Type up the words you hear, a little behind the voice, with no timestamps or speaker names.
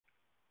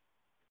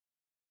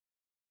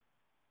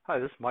Hi,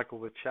 this is Michael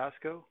with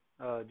Chasco.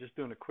 Just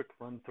doing a quick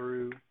run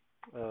through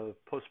of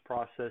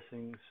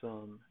post-processing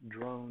some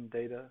drone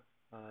data.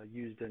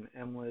 Used an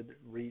MLID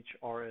Reach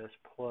RS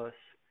Plus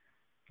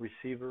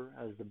receiver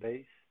as the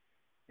base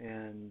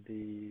and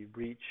the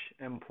Reach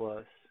M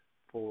Plus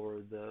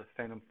for the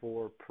Phantom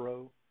 4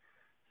 Pro.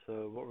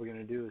 So what we're going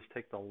to do is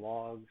take the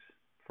logs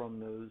from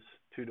those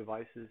two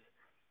devices,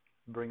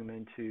 bring them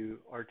into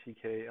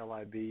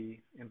RTKLIB,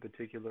 in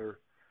particular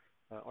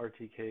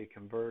RTK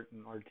Convert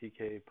and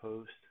RTK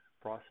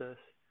Post-Process,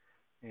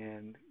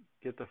 and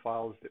get the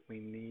files that we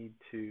need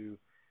to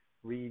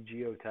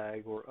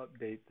re-geotag or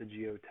update the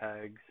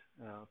geotags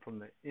from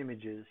the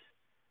images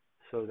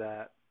so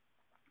that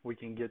we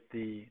can get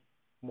the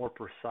more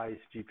precise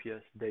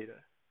GPS data.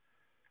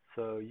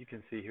 So you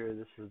can see here,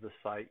 this is the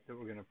site that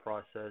we're going to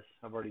process.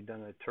 I've already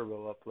done a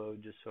turbo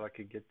upload just so I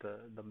could get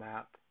the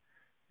map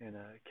and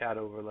a CAD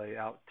overlay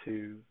out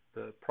to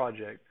the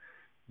project,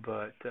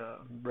 but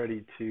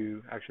ready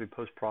to actually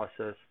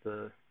post-process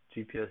the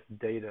GPS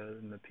data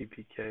in the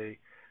PPK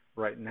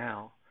right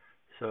now.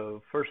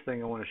 So first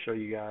thing I want to show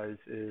you guys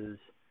is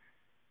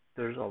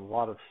there's a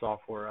lot of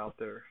software out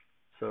there.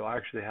 So I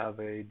actually have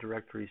a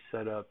directory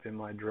set up in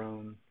my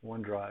drone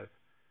OneDrive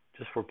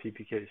just for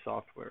PPK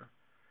software.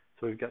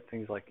 So we've got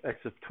things like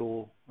EXIF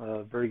tool,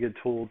 a very good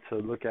tool to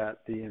look at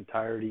the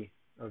entirety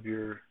of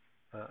your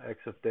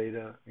EXIF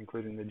data,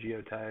 including the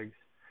geotags.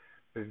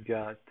 We've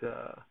got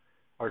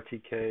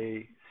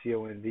RTK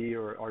CONV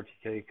or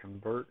RTK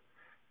Convert,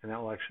 and that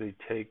will actually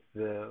take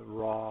the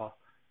raw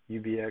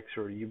UBX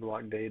or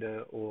UBlock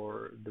data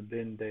or the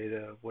bin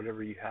data,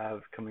 whatever you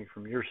have coming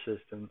from your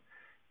system,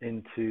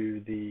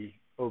 into the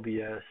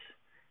OBS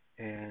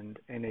and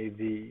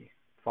NAV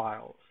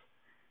files.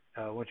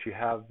 Once you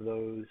have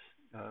those,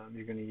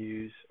 you're going to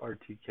use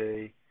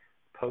RTK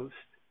Post,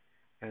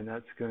 and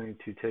that's going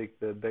to take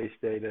the base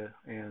data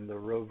and the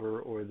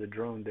rover or the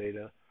drone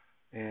data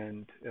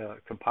and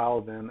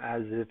compile them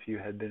as if you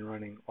had been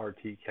running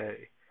RTK,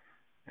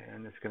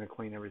 and it's going to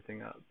clean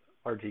everything up.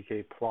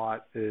 RTK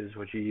plot is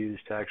what you use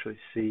to actually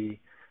see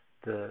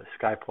the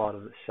sky plot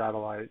of the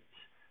satellites,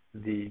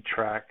 the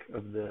track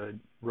of the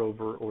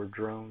rover or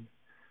drone,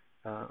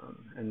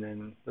 and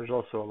then there's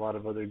also a lot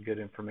of other good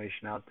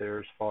information out there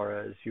as far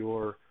as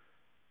your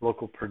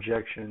local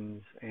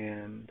projections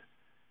and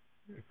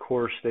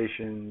core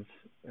stations,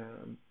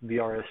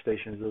 VRS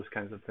stations, those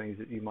kinds of things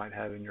that you might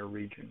have in your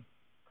region.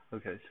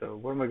 Okay, so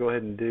what I'm going to go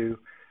ahead and do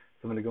is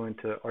I'm going to go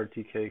into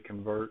RTK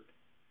Convert.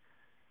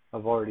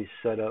 I've already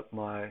set up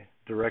my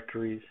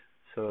directories,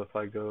 so if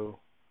I go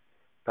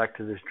back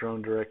to this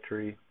drone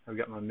directory, I've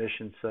got my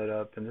mission set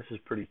up, and this is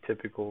pretty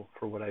typical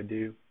for what I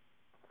do.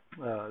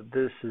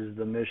 This is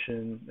the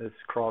mission. It's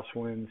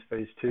Crosswinds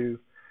Phase 2,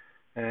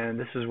 and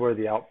this is where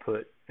the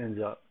output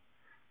ends up.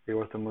 The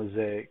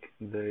orthomosaic,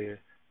 the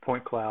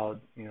point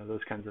cloud,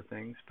 those kinds of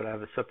things, but I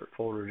have a separate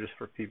folder just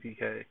for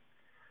PPK.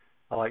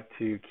 I like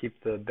to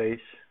keep the base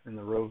and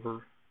the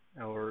rover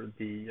or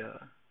the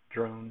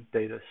drone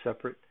data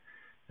separate,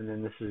 and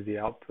then this is the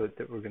output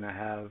that we're going to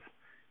have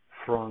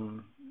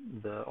from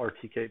the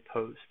RTK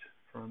post,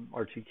 from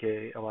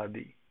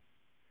RTKLIB.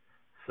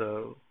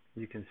 So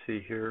you can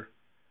see here,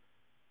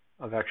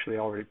 I've actually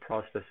already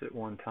processed it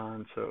one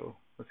time, so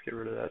let's get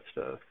rid of that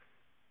stuff.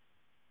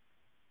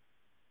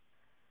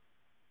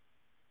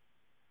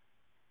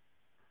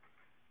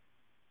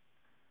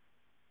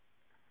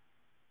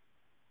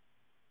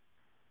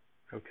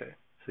 Okay,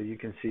 so you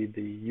can see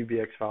the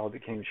UBX file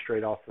that came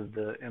straight off of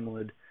the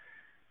MLID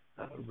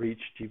Reach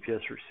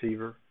GPS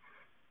receiver.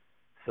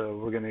 So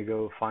we're going to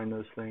go find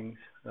those things.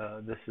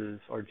 This is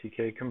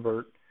RTK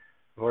Convert.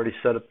 I've already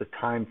set up the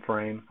time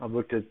frame. I've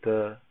looked at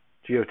the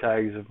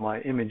geotags of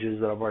my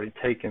images that I've already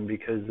taken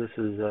because this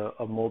is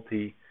a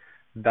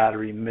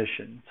multi-battery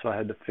mission. So I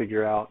had to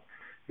figure out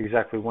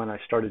exactly when I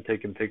started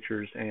taking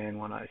pictures and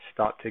when I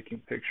stopped taking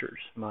pictures.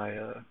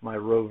 My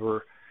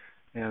rover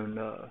and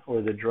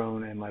or the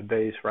drone and my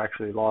base were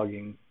actually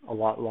logging a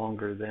lot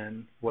longer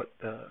than what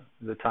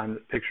the time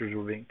that pictures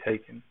were being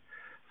taken.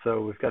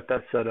 So we've got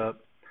that set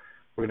up.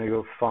 We're going to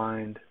go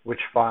find which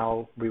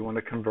file we want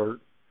to convert,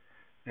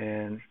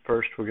 and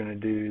first we're going to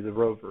do the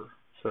rover.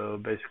 So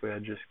basically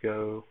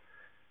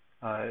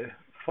I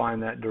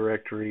find that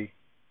directory,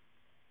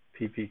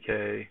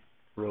 PPK,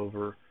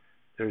 rover,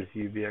 there's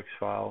the UBX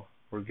file,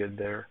 we're good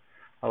there.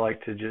 I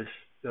like to just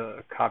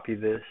copy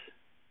this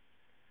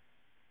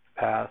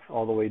path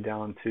all the way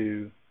down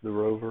to the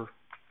rover,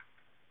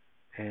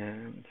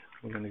 and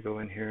we're going to go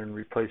in here and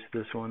replace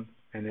this one,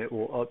 and it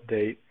will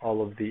update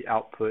all of the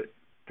output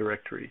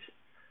directories.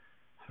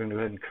 So we're going to go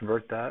ahead and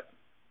convert that.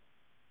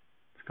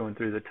 It's going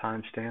through the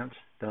timestamps.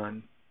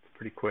 Done. It's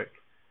pretty quick.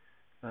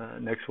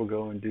 Next we'll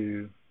go and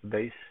do the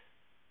base.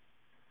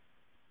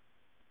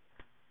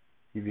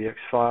 UBX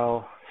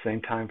file,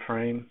 same time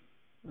frame.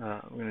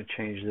 I'm going to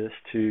change this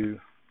to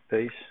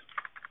base.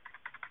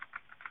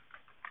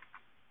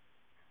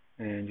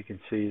 And you can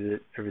see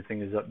that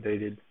everything is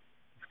updated.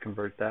 Let's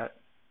convert that.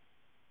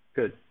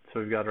 Good. So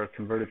we've got our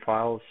converted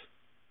files.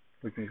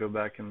 We can go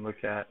back and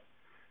look at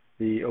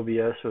the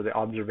OBS, or the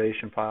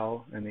observation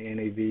file, and the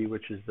NAV,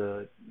 which is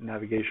the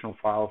navigational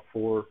file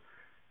for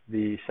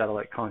the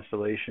satellite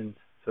constellations.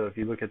 So if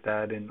you look at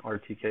that in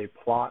RTK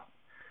plot,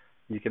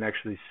 you can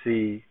actually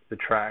see the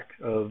track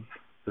of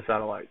the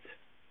satellites.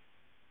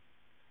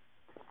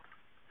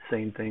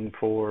 Same thing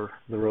for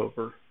the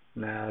rover,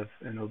 nav,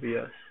 and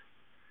OBS.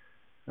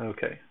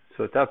 Okay,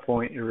 so at that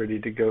point you're ready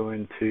to go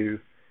into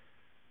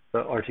the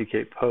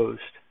RTK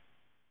post.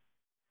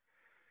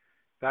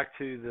 Back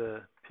to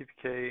the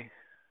PPK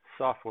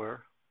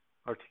software,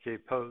 RTK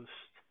post,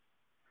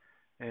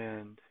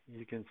 and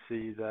you can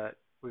see that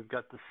we've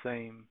got the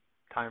same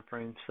time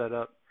frame set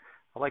up.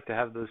 I like to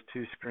have those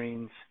two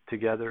screens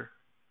together,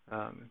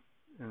 and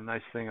the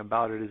nice thing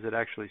about it is it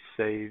actually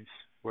saves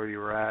where you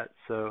were at.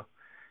 So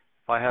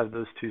if I have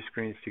those two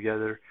screens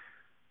together,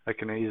 I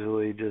can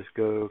easily just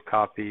go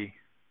copy,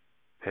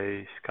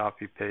 paste,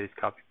 copy, paste,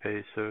 copy,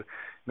 paste. So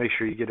make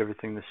sure you get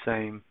everything the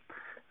same.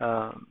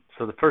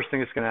 So the first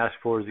thing it's going to ask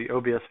for is the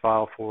OBS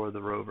file for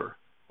the rover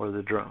or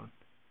the drone.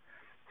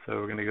 So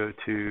we're going to go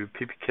to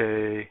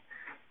PPK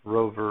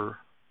rover,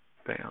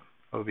 bam,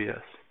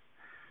 OBS.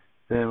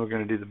 Then we're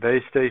going to do the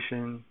base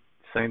station,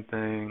 same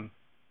thing,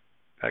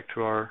 back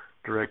to our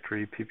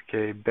directory,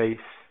 PPK base.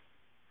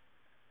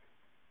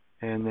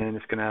 And then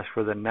it's going to ask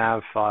for the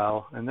nav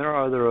file. And there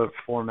are other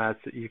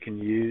formats that you can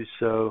use.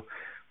 So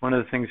one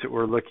of the things that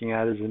we're looking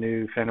at is the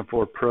new Phantom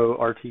 4 Pro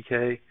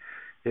RTK.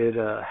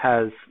 It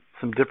has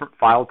some different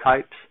file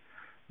types,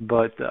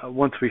 but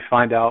once we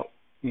find out,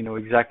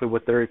 exactly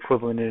what their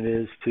equivalent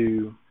is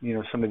to,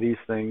 some of these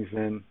things,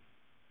 then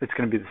it's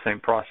going to be the same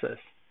process.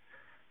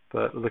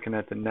 But looking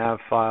at the nav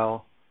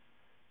file,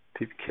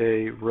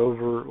 PPK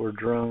rover or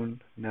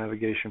drone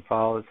navigation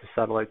file, it's the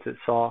satellites it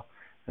saw,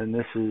 and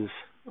this is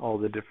all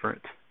the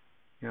different,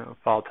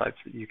 file types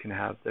that you can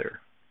have there.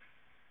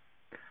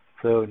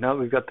 So now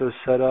that we've got those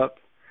set up,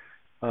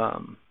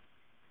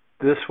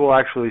 this will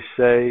actually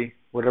say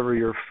whatever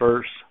your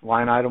first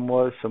line item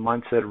was. So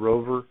mine said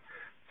rover.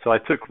 So I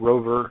took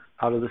rover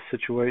out of the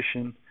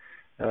situation.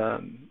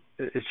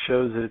 It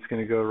shows that it's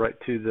going to go right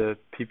to the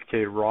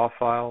PPK raw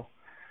file,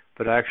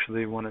 but I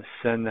actually want to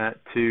send that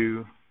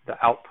to the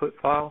output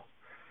file.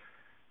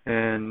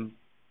 And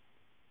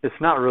it's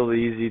not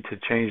really easy to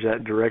change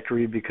that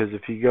directory, because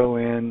if you go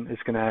in,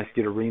 it's going to ask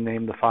you to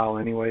rename the file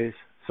anyways.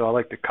 So I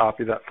like to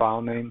copy that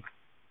file name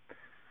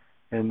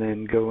and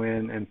then go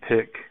in and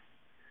pick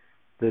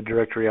the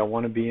directory I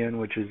want to be in,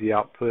 which is the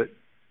output,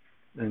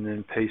 and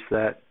then paste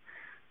that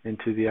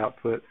into the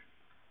output.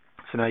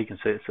 So now you can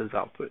say it says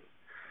output.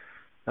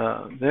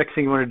 The next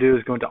thing you want to do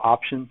is go into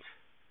options,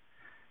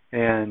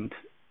 and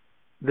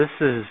this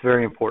is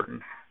very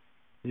important.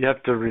 You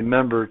have to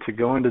remember to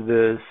go into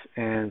this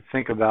and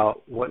think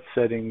about what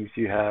settings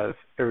you have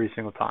every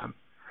single time,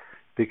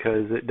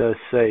 because it does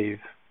save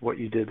what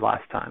you did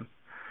last time.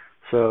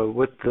 So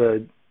with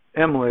the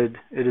MLID,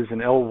 it is an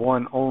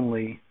L1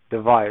 only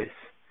device,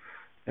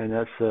 and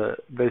that's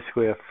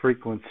basically a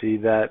frequency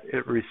that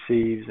it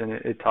receives and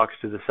it talks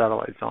to the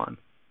satellites on.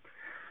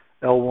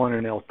 L1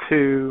 and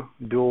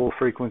L2, dual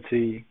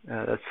frequency,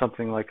 that's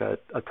something like a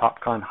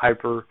Topcon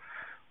Hyper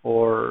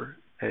or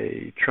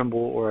a Trimble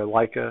or a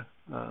Leica,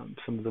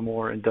 some of the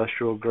more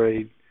industrial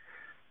grade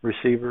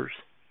receivers.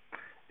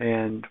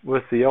 And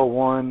with the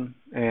L1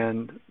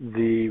 and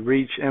the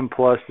Reach M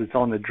Plus that's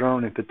on the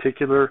drone in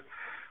particular,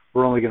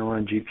 we're only going to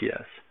run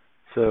GPS.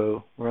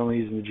 So we're only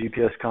using the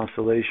GPS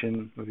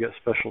constellation. We've got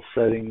special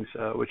settings,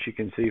 which you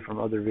can see from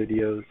other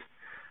videos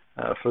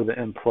for the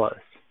M Plus.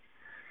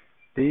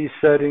 These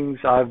settings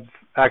I've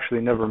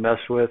actually never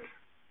messed with,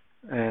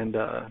 and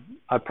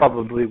I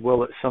probably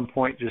will at some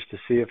point just to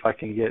see if I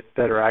can get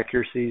better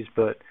accuracies,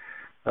 but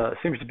it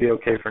seems to be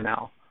okay for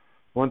now.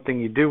 One thing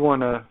you do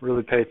want to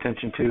really pay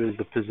attention to is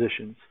the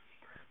positions.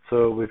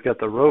 So we've got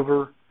the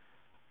rover.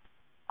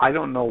 I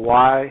don't know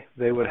why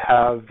they would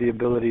have the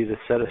ability to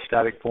set a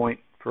static point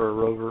for a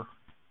rover.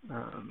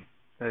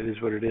 That is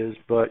what it is,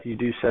 but you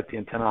do set the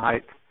antenna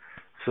height.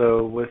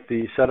 So with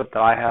the setup that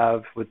I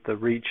have with the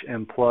Reach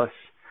M Plus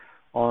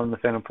on the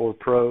Phantom 4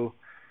 Pro,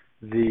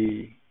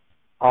 the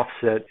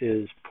offset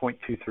is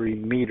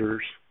 0.23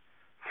 meters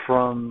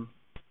from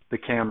the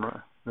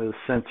camera, the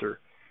sensor.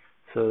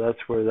 So that's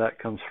where that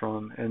comes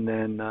from. And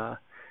then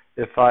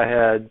if I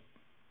had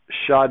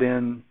shot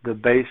in the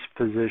base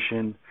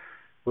position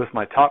with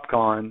my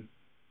Topcon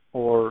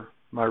or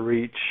my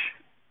Reach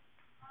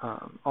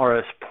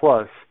RS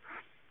Plus,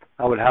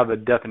 I would have a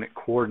definite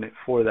coordinate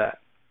for that.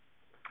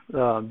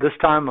 This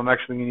time I'm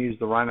actually going to use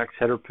the Rhinox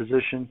header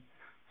position.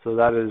 So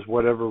that is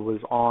whatever was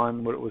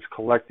on, what it was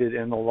collected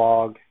in the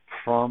log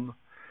from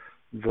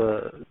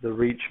the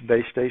Reach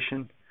base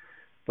station.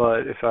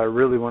 But if I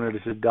really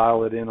wanted to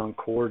dial it in on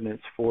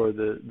coordinates for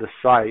the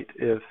site,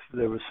 if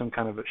there was some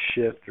kind of a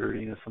shift or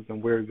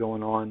something weird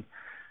going on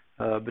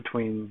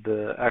between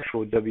the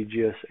actual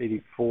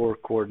WGS84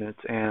 coordinates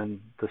and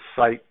the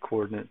site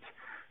coordinates,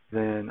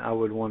 then I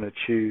would want to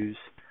choose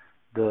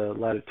the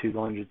latitude,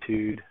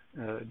 longitude,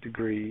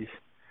 degrees,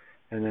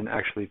 and then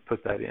actually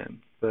put that in.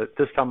 But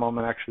this time I'm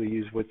going to actually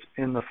use what's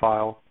in the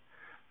file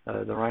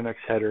the Rhinox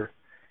header,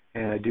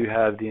 and I do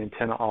have the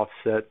antenna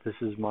offset. This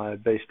is my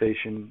base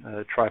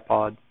station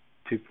tripod,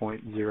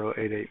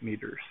 2.088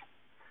 meters.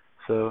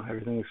 So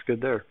everything looks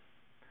good there.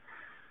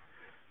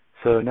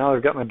 So now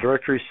I've got my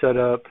directory set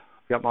up,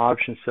 got my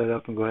options set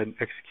up, and go ahead and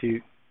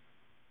execute.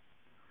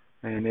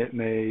 And it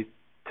may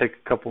take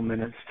a couple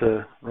minutes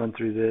to run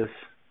through this.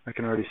 I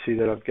can already see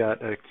that I've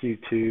got a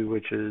Q2,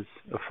 which is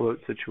a float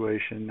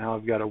situation. Now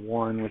I've got a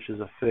 1, which is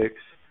a fix.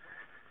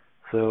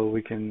 So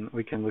we can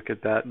look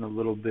at that in a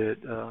little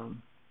bit,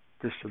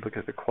 just to look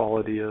at the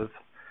quality of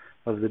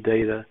the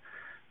data.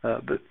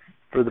 But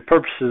for the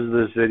purposes of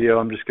this video,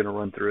 I'm just going to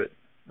run through it.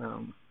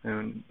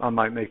 And I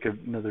might make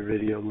another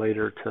video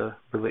later to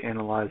really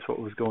analyze what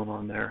was going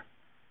on there.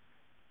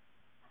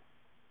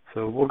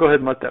 So we'll go ahead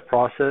and let that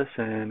process,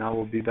 and I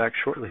will be back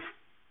shortly.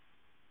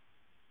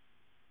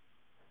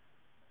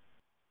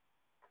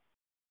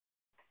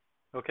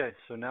 Okay,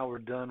 so now we're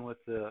done with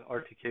the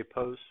RTK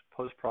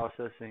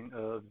post-processing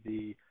of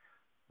the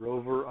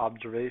rover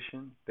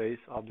observation, base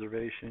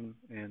observation,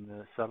 and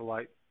the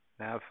satellite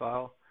nav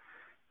file.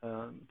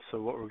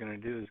 So what we're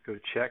going to do is go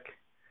check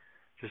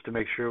just to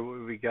make sure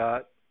what we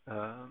got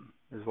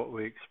is what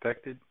we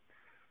expected.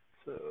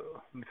 So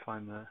let me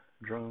find the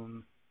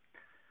drone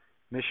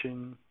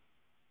mission,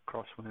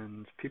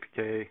 crosswinds,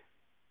 PPK.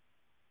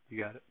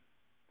 You got it.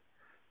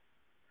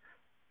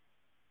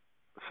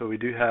 So we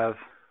do have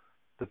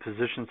the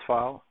positions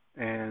file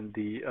and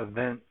the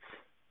events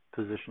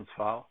positions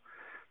file.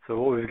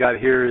 So what we've got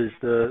here is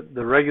the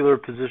regular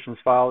positions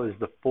file is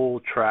the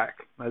full track.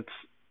 That's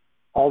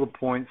all the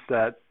points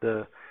that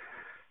the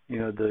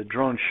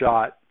drone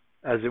shot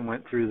as it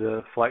went through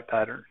the flight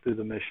pattern, through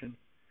the mission.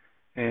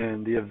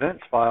 And the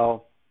events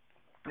file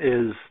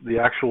is the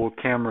actual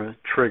camera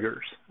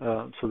triggers.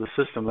 So the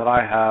system that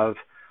I have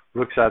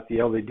looks at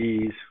the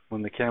LEDs.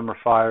 When the camera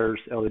fires,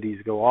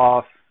 LEDs go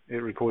off, it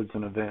records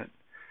an event.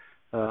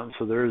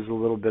 So there is a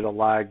little bit of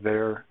lag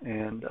there,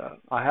 and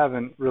I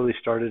haven't really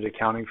started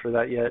accounting for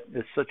that yet.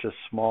 It's such a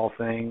small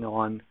thing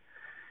on,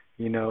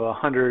 a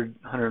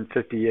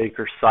 150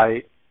 acre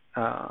site.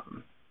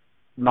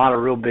 Not a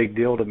real big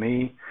deal to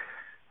me.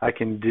 I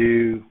can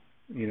do,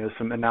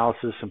 some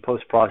analysis and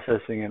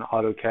post-processing in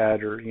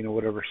AutoCAD or,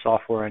 whatever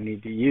software I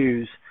need to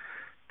use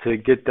to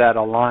get that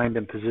aligned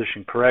and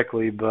positioned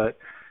correctly. But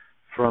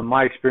from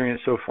my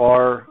experience so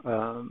far,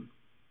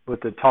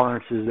 with the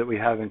tolerances that we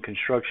have in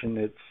construction,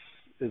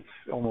 it's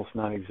almost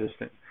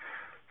non-existent.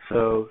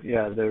 So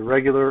yeah, the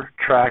regular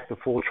track, the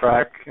full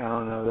track, I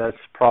don't know, that's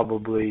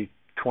probably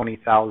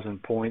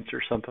 20,000 points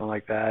or something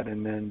like that.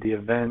 And then the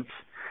events,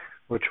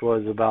 which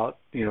was about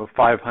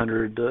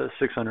 500 to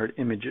 600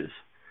 images.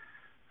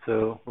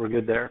 So we're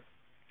good there.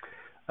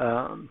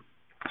 So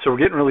we're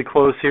getting really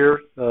close here.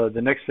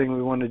 The next thing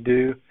we want to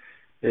do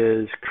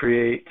is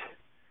create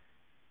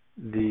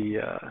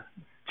the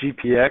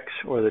GPX,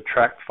 or the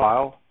track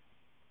file.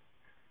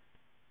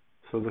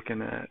 So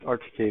looking at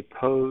RTK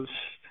Post,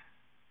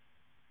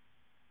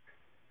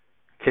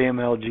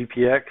 KML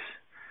GPX.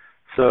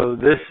 So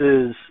this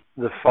is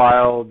the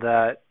file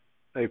that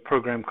a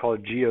program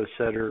called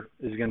GeoSetter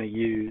is going to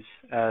use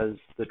as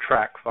the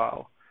track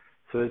file.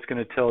 So it's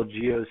going to tell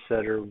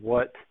GeoSetter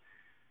what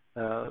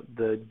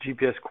the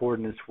GPS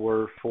coordinates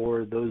were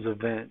for those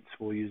events.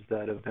 We'll use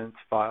that events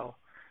file.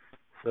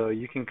 So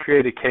you can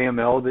create a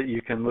KML that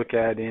you can look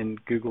at in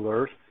Google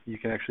Earth. You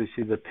can actually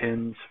see the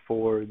pins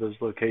for those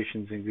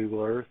locations in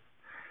Google Earth,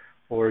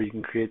 or you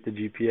can create the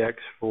GPX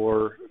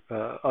for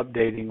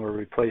updating or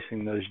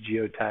replacing those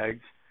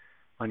geotags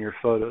on your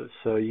photos.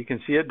 So you can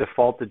see it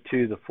defaulted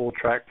to the full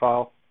track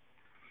file.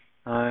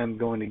 I'm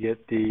going to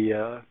get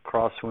the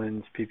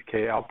crosswinds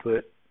PPK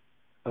output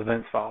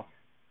events file.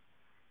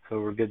 So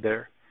we're good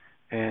there.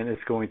 And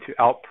it's going to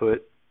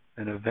output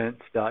an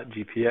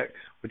events.gpx,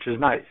 which is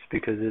nice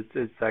because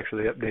it's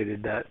actually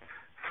updated that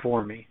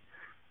for me.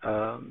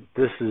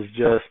 This is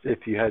just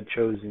if you had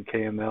chosen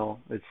KML,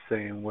 it's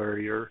saying where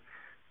your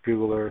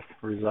Google Earth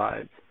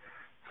resides.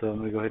 So I'm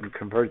going to go ahead and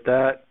convert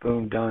that.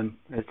 Boom, done.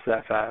 It's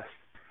that fast.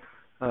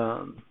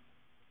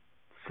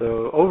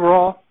 So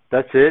overall,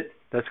 that's it.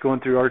 That's going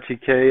through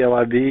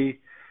RTKLIB,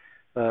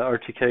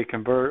 RTK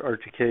convert,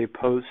 RTK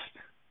post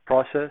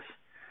process.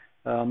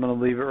 I'm going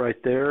to leave it right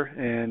there,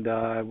 and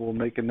I will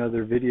make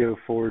another video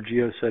for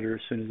GeoSetter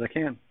as soon as I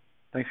can.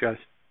 Thanks, guys.